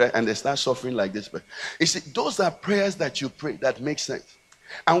lives to Christ and they start suffering like this? But you see, those are prayers that you pray that make sense.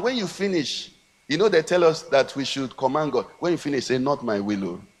 And when you finish, you know they tell us that we should command God. When you finish, say, not my will,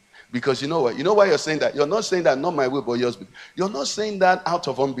 Lord. Because you know what? You know why you're saying that? You're not saying that not my will, but yours. You're not saying that out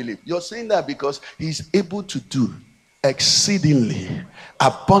of unbelief. You're saying that because he's able to do exceedingly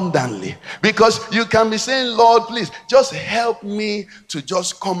abundantly. Because you can be saying, Lord, please just help me to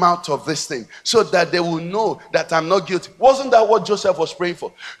just come out of this thing so that they will know that I'm not guilty. Wasn't that what Joseph was praying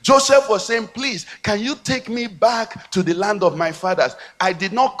for? Joseph was saying, please, can you take me back to the land of my fathers? I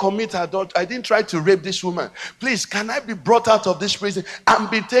did not commit adultery. I didn't try to rape this woman. Please, can I be brought out of this prison and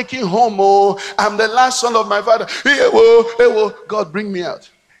be taken home? Oh, I'm the last son of my father. Hey, whoa, God, bring me out.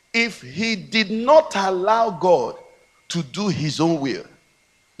 If he did not allow God to do his own will,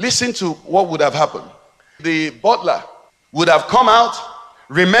 listen to what would have happened. The butler would have come out,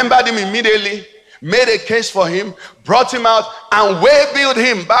 remembered him immediately, made a case for him, brought him out, and waybilled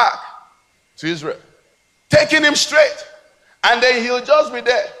him back to Israel, taking him straight. And then he'll just be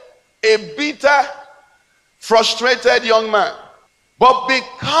there, a bitter, frustrated young man. But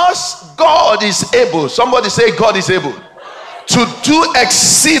because God is able, somebody say God is able to do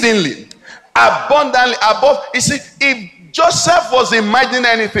exceedingly abundantly above. You see, if Joseph was imagining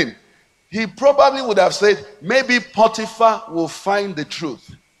anything, he probably would have said, maybe Potiphar will find the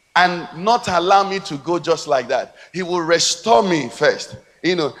truth and not allow me to go just like that. He will restore me first,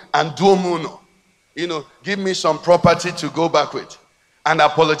 and do muno, give me some property to go back with and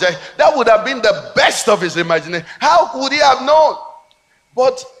apologize. That would have been the best of his imagination. How would he have known?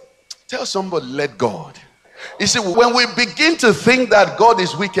 But tell somebody, let God. You see, when we begin to think that God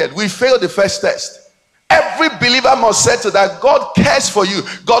is wicked, we fail the first test. Every believer must say to that, God cares for you.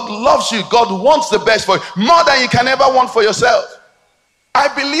 God loves you. God wants the best for you, more than you can ever want for yourself. I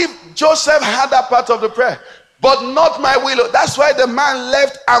believe Joseph had that part of the prayer. But not my will. That's why the man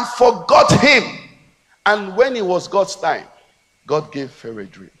left and forgot him. And when it was God's time, God gave Pharaoh a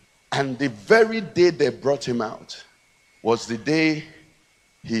dream. And the very day they brought him out was the day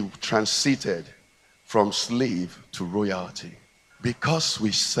he transited from slave to royalty. Because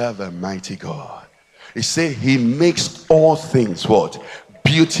we serve a mighty God. He said he makes all things what?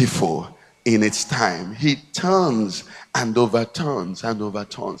 Beautiful in its time. He turns and overturns and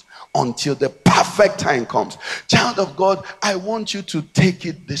overturns until the perfect time comes. Child of God, I want you to take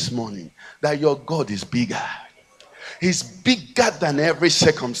it this morning that your God is bigger. He's bigger than every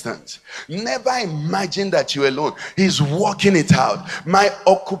circumstance. Never imagine that you're alone. He's working it out. My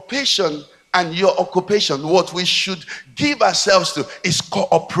occupation and your occupation, what we should give ourselves to, is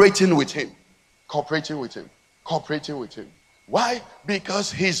cooperating with him. Cooperating with him. Cooperating with him. Why?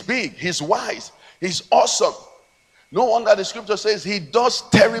 Because he's big, he's wise, he's awesome. No wonder the scripture says he does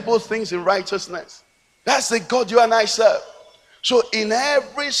terrible things in righteousness. That's the God you and I serve. So in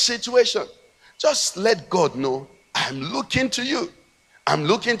every situation, just let God know, I'm looking to you. I'm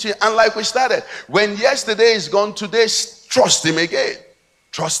looking to you. And like we started, when yesterday is gone, today, trust him again.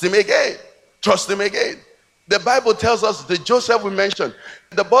 Trust him again. Trust him again. The Bible tells us, the Joseph we mentioned,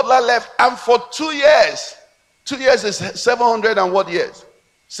 the butler left, and for 2 years, 2 years is 700 and what years?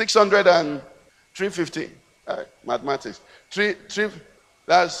 600 and 315. Mathematics.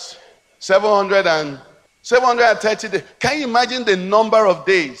 That's 730 days. Can you imagine the number of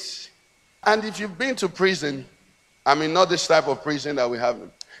days? And if you've been to prison, I mean, not this type of prison that we have.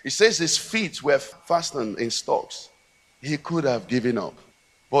 It says his feet were fastened in stocks. He could have given up.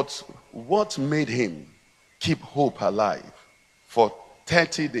 But what made him keep hope alive for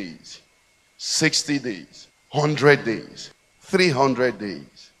 30 days, 60 days, 100 days, 300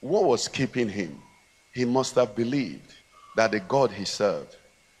 days? What was keeping him? He must have believed that the God he served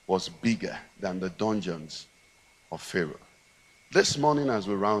was bigger than the dungeons of Pharaoh. This morning as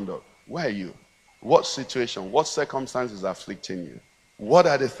we round up, where are you? What situation, what circumstances are afflicting you? What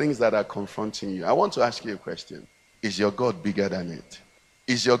are the things that are confronting you? I want to ask you a question. Is your God bigger than it?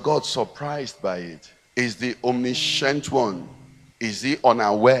 Is your God surprised by it? Is the omniscient one? Is he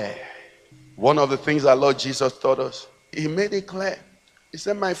unaware? One of the things our Lord Jesus taught us, he made it clear. He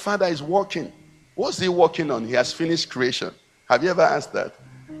said, my Father is working. What's he working on? He has finished creation. Have you ever asked that?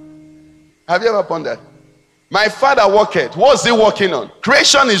 Have you ever pondered? My Father worketh. What's he working on?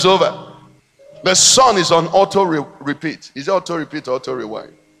 Creation is over. The sun is on auto repeat. Is it auto repeat or auto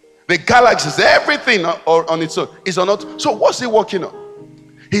rewind? The galaxies, everything on its own is on auto. So what's he working on?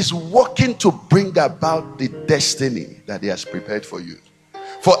 He's working to bring about the destiny that he has prepared for you.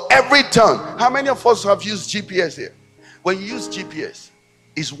 For every turn. How many of us have used GPS here? When you use GPS,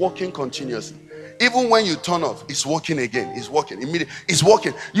 it's working continuously. Even when you turn off, it's working again. It's working immediately. It's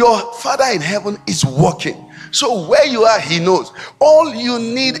working. Your Father in heaven is working. So where you are, he knows. All you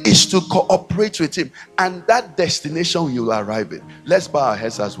need is to cooperate with him, and that destination you'll arrive at. Let's bow our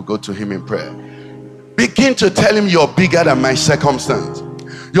heads as we go to him in prayer. Begin to tell him, you're bigger than my circumstance.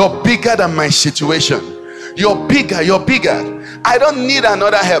 You're bigger than my situation. You're bigger. You're bigger. I don't need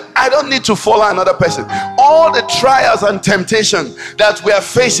another help. I don't need to follow another person. All the trials and temptations that we are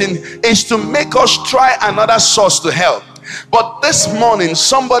facing is to make us try another source to help. But this morning,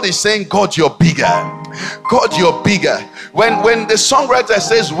 somebody is saying, God, you're bigger. God, you're bigger. When the songwriter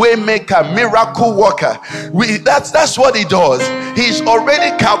says waymaker, miracle worker, that's what he does. He's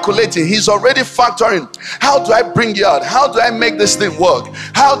already calculating. He's already factoring. How do I bring you out? How do I make this thing work?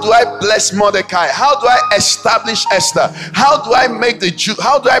 How do I bless Mordecai? How do I establish Esther? How do I make the Jew?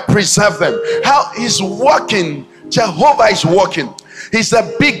 How do I preserve them? How he's working. Jehovah is working. He's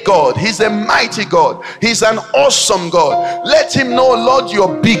a big God. He's a mighty God. He's an awesome God. Let him know, Lord,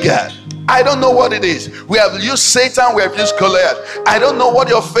 you're bigger. I don't know what it is. We have used Satan. We have used Goliath. I don't know what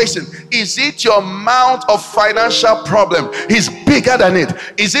you're facing. Is it your amount of financial problem? He's bigger than it.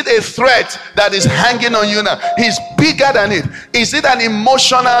 Is it a threat that is hanging on you now? He's bigger than it. Is it an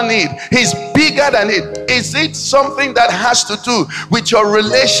emotional need? He's bigger than it. Is it something that has to do with your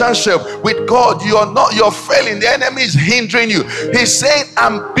relationship with God? You're failing. The enemy is hindering you. He's saying,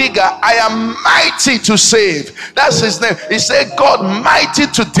 I'm bigger. I am mighty to save. That's his name. He said, God mighty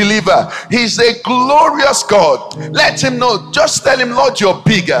to deliver. He's a glorious God. Let him know. Just tell him, Lord, you're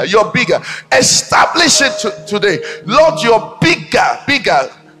bigger. You're bigger. Establish it today. Lord, you're bigger.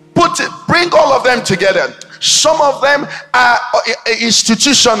 Bring all of them together. Some of them are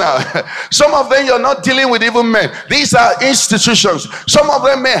institutional. Some of them you're not dealing with even men. These are institutions. Some of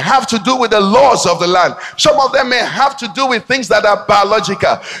them may have to do with the laws of the land. Some of them may have to do with things that are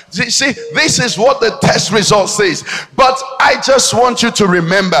biological. See, this is what the test result says. But I just want you to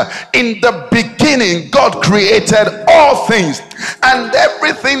remember, in the beginning, God created all things. And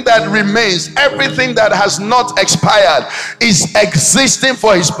everything that remains, everything that has not expired, is existing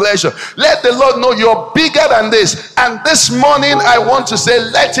for his pleasure. Let the Lord know you're bigger than this. And this morning I want to say,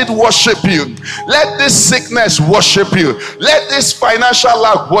 let it worship you. Let this sickness worship you. Let this financial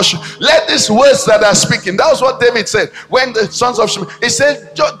lack worship. Let these words that are speaking. That was what David said when the sons of Shema, he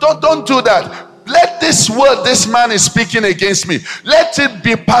said, don't do that. Let this word this man is speaking against me, let it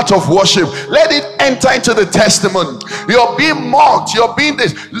be part of worship. Let it enter into the testimony. You're being mocked. You're being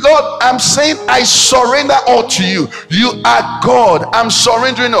this. Lord, I'm saying I surrender all to you. You are God. I'm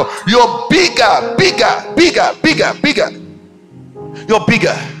surrendering all. You're bigger. You're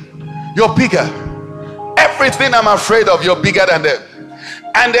bigger. You're bigger. Everything I'm afraid of, you're bigger than them.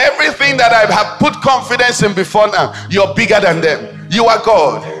 And everything that I have put confidence in before now, you're bigger than them. You are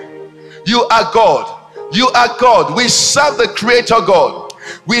God. You are God. You are God. We serve the Creator God.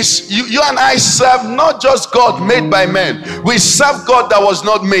 You and I serve not just God made by men. We serve God that was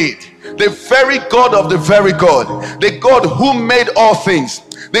not made. The very God of the very God. The God who made all things.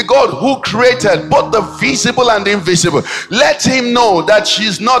 The God who created both the visible and the invisible. Let him know that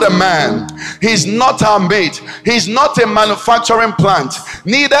she's not a man. He's not our mate. He's not a manufacturing plant.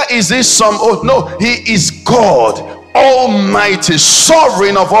 Neither is he some, oh no, he is God Almighty,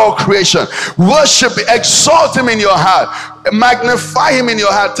 sovereign of all creation. Worship, exalt him in your heart, magnify him in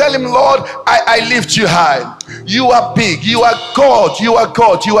your heart. Tell him, Lord, I lift you high. You are big, you are God, you are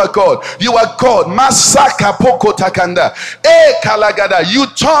God, you are God, you are God. Masaka poko takanda. Kalagada. You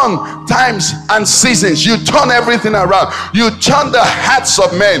turn times and seasons, you turn everything around, you turn the hearts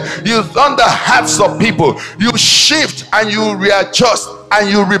of men, you turn the hearts of people, you shift and you readjust and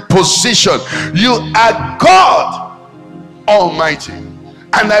you reposition. You are God Almighty,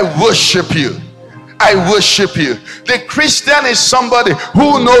 and I worship you. I worship you. The Christian is somebody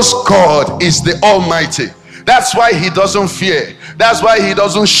who knows God is the Almighty. That's why he doesn't fear. That's why he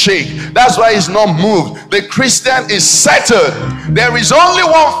doesn't shake. That's why he's not moved. The Christian is settled. There is only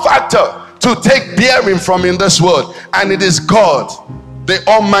one factor to take bearing from in this world, and it is God, the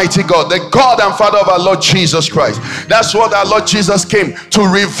Almighty God, the God and Father of our Lord Jesus Christ. That's what our Lord Jesus came to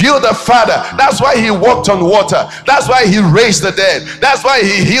reveal, the Father. That's why he walked on water. That's why he raised the dead. That's why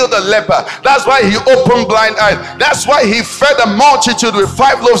he healed the leper. That's why he opened blind eyes. That's why he fed a multitude with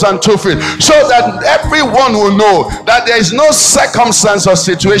 5 loaves and 2 fish, so that everyone will know that there is no circumstance or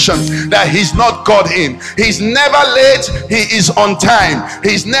situation that he's not God in. He's never late, he is on time.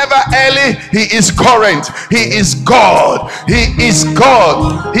 He's never early, he is current. He is God. He is God.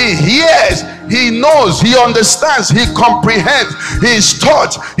 He hears, he knows, he understands, he comprehends, he is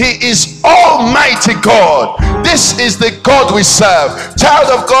taught. He is Almighty God. This is the God we serve.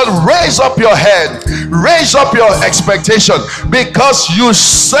 Child of God, raise up your head, raise up your expectation, because you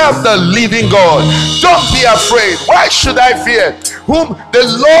serve the living God. Don't be afraid. Why should I fear? Whom the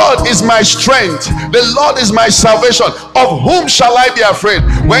Lord is my strength, the Lord is my salvation. Of whom shall I be afraid?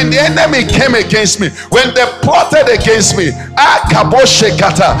 When the enemy came against me, when they plotted against me,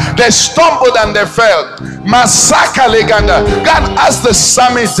 they stumbled and they fell. Masaka leganda. God asked the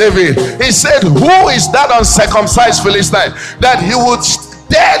psalmist David, he said, who is that uncircumcised Philistine that he would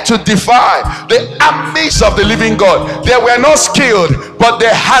dare to defy the armies of the living God? They were not skilled, but they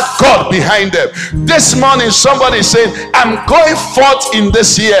had God behind them. This morning somebody said, I'm going forth in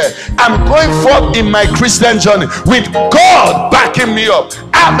this year, I'm going forth in my Christian journey with God backing me up.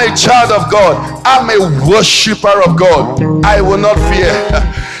 I'm a child of God. I'm a worshiper of God. I will not fear.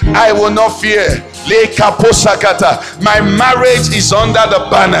 I will not fear. My marriage is under the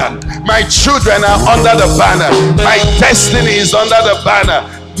banner. My children are under the banner. My destiny is under the banner.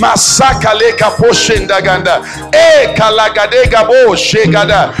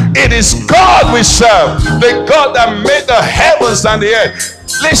 It is God we serve, the God that made the heavens and the earth.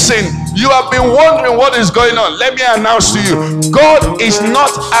 Listen, you have been wondering what is going on. Let me announce to you, God is not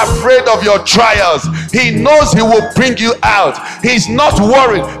afraid of your trials. He knows he will bring you out. He's not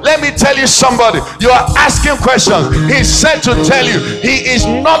worried. Let me tell you, somebody, you are asking questions. He said to tell you, he is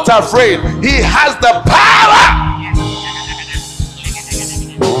not afraid. He has the power.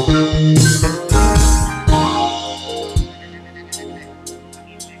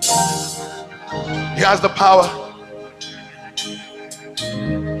 He has the power.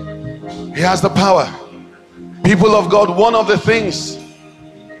 He has the power. People of God, one of the things,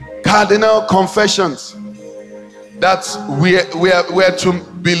 cardinal confessions that we're to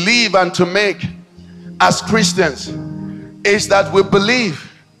believe and to make as Christians is that we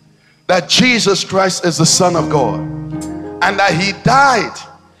believe that Jesus Christ is the Son of God, and that he died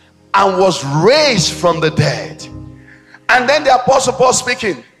and was raised from the dead. And then the Apostle Paul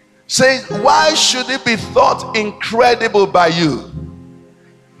speaking says, why should it be thought incredible by you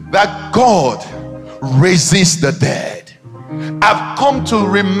that God raises the dead? I've come to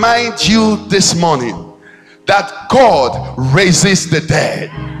remind you this morning that God raises the dead.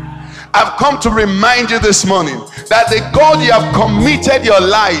 I've come to remind you this morning that the God you have committed your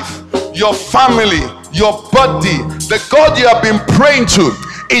life, your family, your body, the God you have been praying to,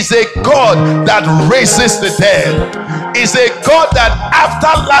 is a God that raises the dead. Is a God that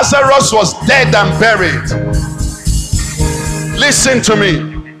after Lazarus was dead and buried, listen to me,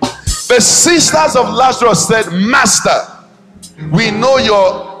 the sisters of Lazarus said, Master, we know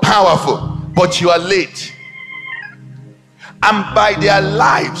you're powerful, but you are late. And by their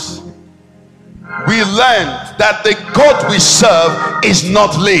lives we learn that the God we serve is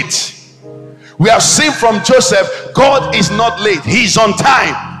not late. We have seen from Joseph, God is not late, he's on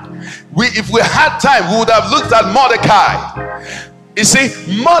time. If we had time, we would have looked at Mordecai. You see,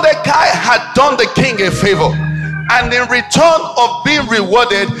 Mordecai had done the king a favor, and in return of being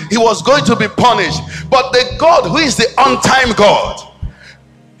rewarded, he was going to be punished. But the God who is the on-time God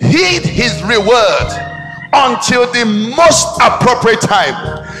hid his reward until the most appropriate time.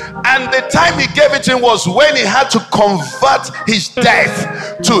 And the time he gave it to him was when he had to convert his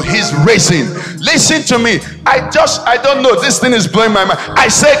death to his raising. Listen to me. I don't know. This thing is blowing my mind. I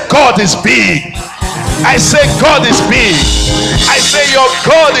say God is big. I say God is big. I say your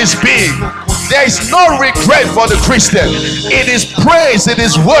God is big. There is no regret for the Christian. It is praise. It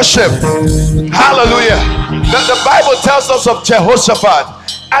is worship. Hallelujah. The Bible tells us of Jehoshaphat.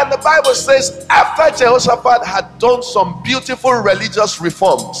 And the Bible says after Jehoshaphat had done some beautiful religious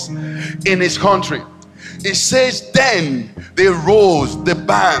reforms in his country, it says then they rose, the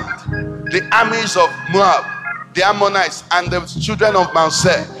band, the armies of Moab, the Ammonites, and the children of Mount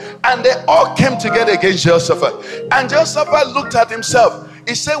Seir, and they all came together against Jehoshaphat. And Jehoshaphat looked at himself.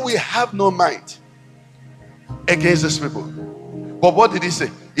 He said, we have no might against these people. But what did he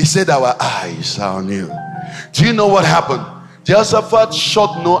say? He said, our eyes are on you. Do you know what happened? Jehoshaphat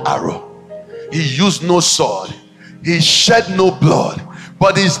shot no arrow, he used no sword, he shed no blood,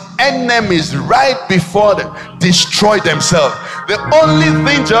 but his enemies right before them destroyed themselves. The only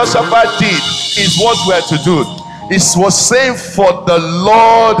thing Jehoshaphat did is what we are to do. It was saying, for the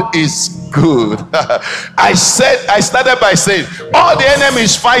Lord is good. I started by saying all the enemy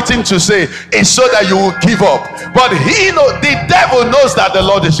is fighting to say is so that you will give up, but the devil knows that the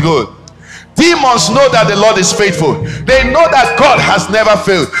Lord is good. Demons know that the Lord is faithful. They know that God has never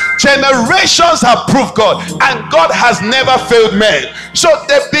failed. Generations have proved God, and God has never failed men. So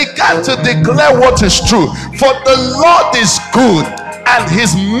they began to declare what is true. For the Lord is good, and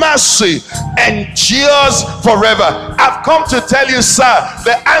his mercy endures forever. I've come to tell you, sir,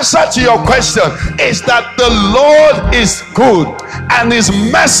 the answer to your question is that the Lord is good, and his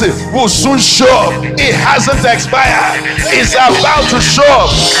mercy will soon show up. It hasn't expired. It's about to show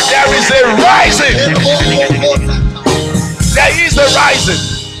up. There is a rising. There is a rising.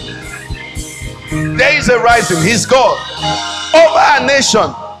 There is a rising. He's God. Over our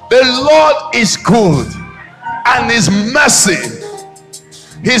nation, the Lord is good, and his mercy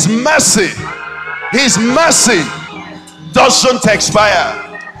doesn't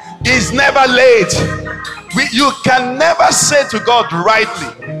expire. He's never late. You can never say to God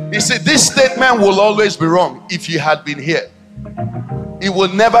rightly. You see, this statement will always be wrong. If you had been here, it will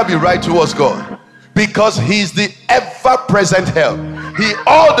never be right towards God, because he's the ever-present help. He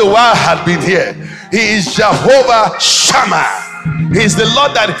all the while had been here. He is Jehovah Shammah. He's the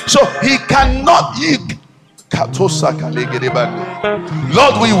Lord that, so he cannot.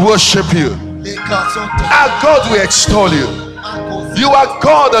 Lord, we worship you. Our God, we extol you. You are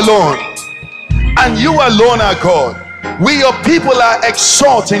God alone, and you alone are God. We, your people, are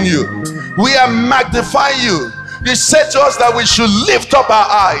exalting you. We are magnifying you. You said to us that we should lift up our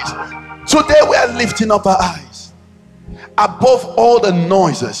eyes. Today we are lifting up our eyes above all the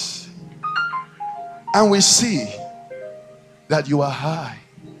noises, and we see that you are high.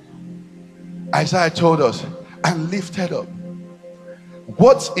 Isaiah told us, and lifted up.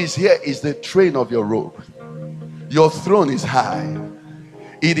 What is here is the train of your robe. Your throne is high.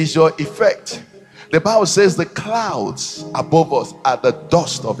 It is your effect. The Bible says the clouds above us are the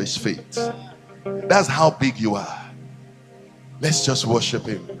dust of his feet. That's how big you are. Let's just worship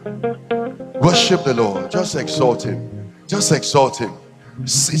him. Worship the Lord. Just exalt him. Just exalt him.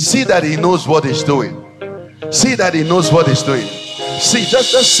 See that he knows what he's doing. See that he knows what he's doing. See,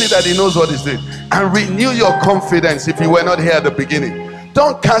 just see that he knows what he's doing. And renew your confidence. If you were not here at the beginning,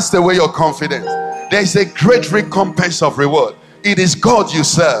 don't cast away your confidence. There is a great recompense of reward. It is God you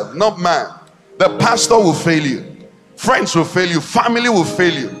serve, not man. The pastor will fail you, friends will fail you, family will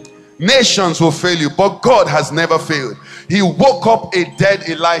fail you, nations will fail you, but God has never failed. He woke up a dead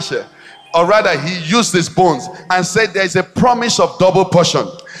Elisha, or rather he used his bones and said there is a promise of double portion,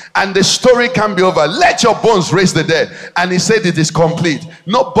 and the story can be over. Let your bones raise the dead. And he said it is complete.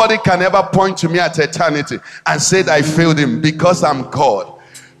 Nobody can ever point to me at eternity and say that I failed him, because I'm God.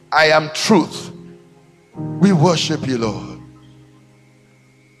 I am truth. We worship you, Lord.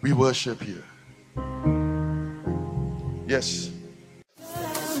 We worship you. Yes.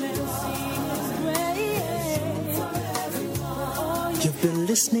 You've been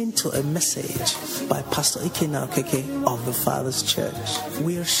listening to a message by Pastor Ikenna Okeke of the Father's Church.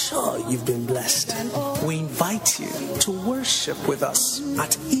 We are sure you've been blessed. We invite you to worship with us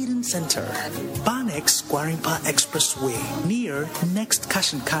at Eden Center, Banex Gwarimpa Expressway, near Next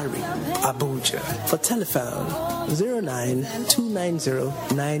Cash and Carry, Abuja. For telephone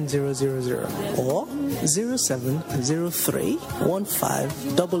 09-290-9000 or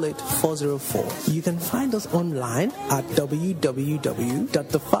 0703-1588-404. You can find us online at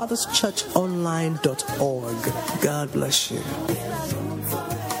www.thefatherschurchonline.org. God bless you.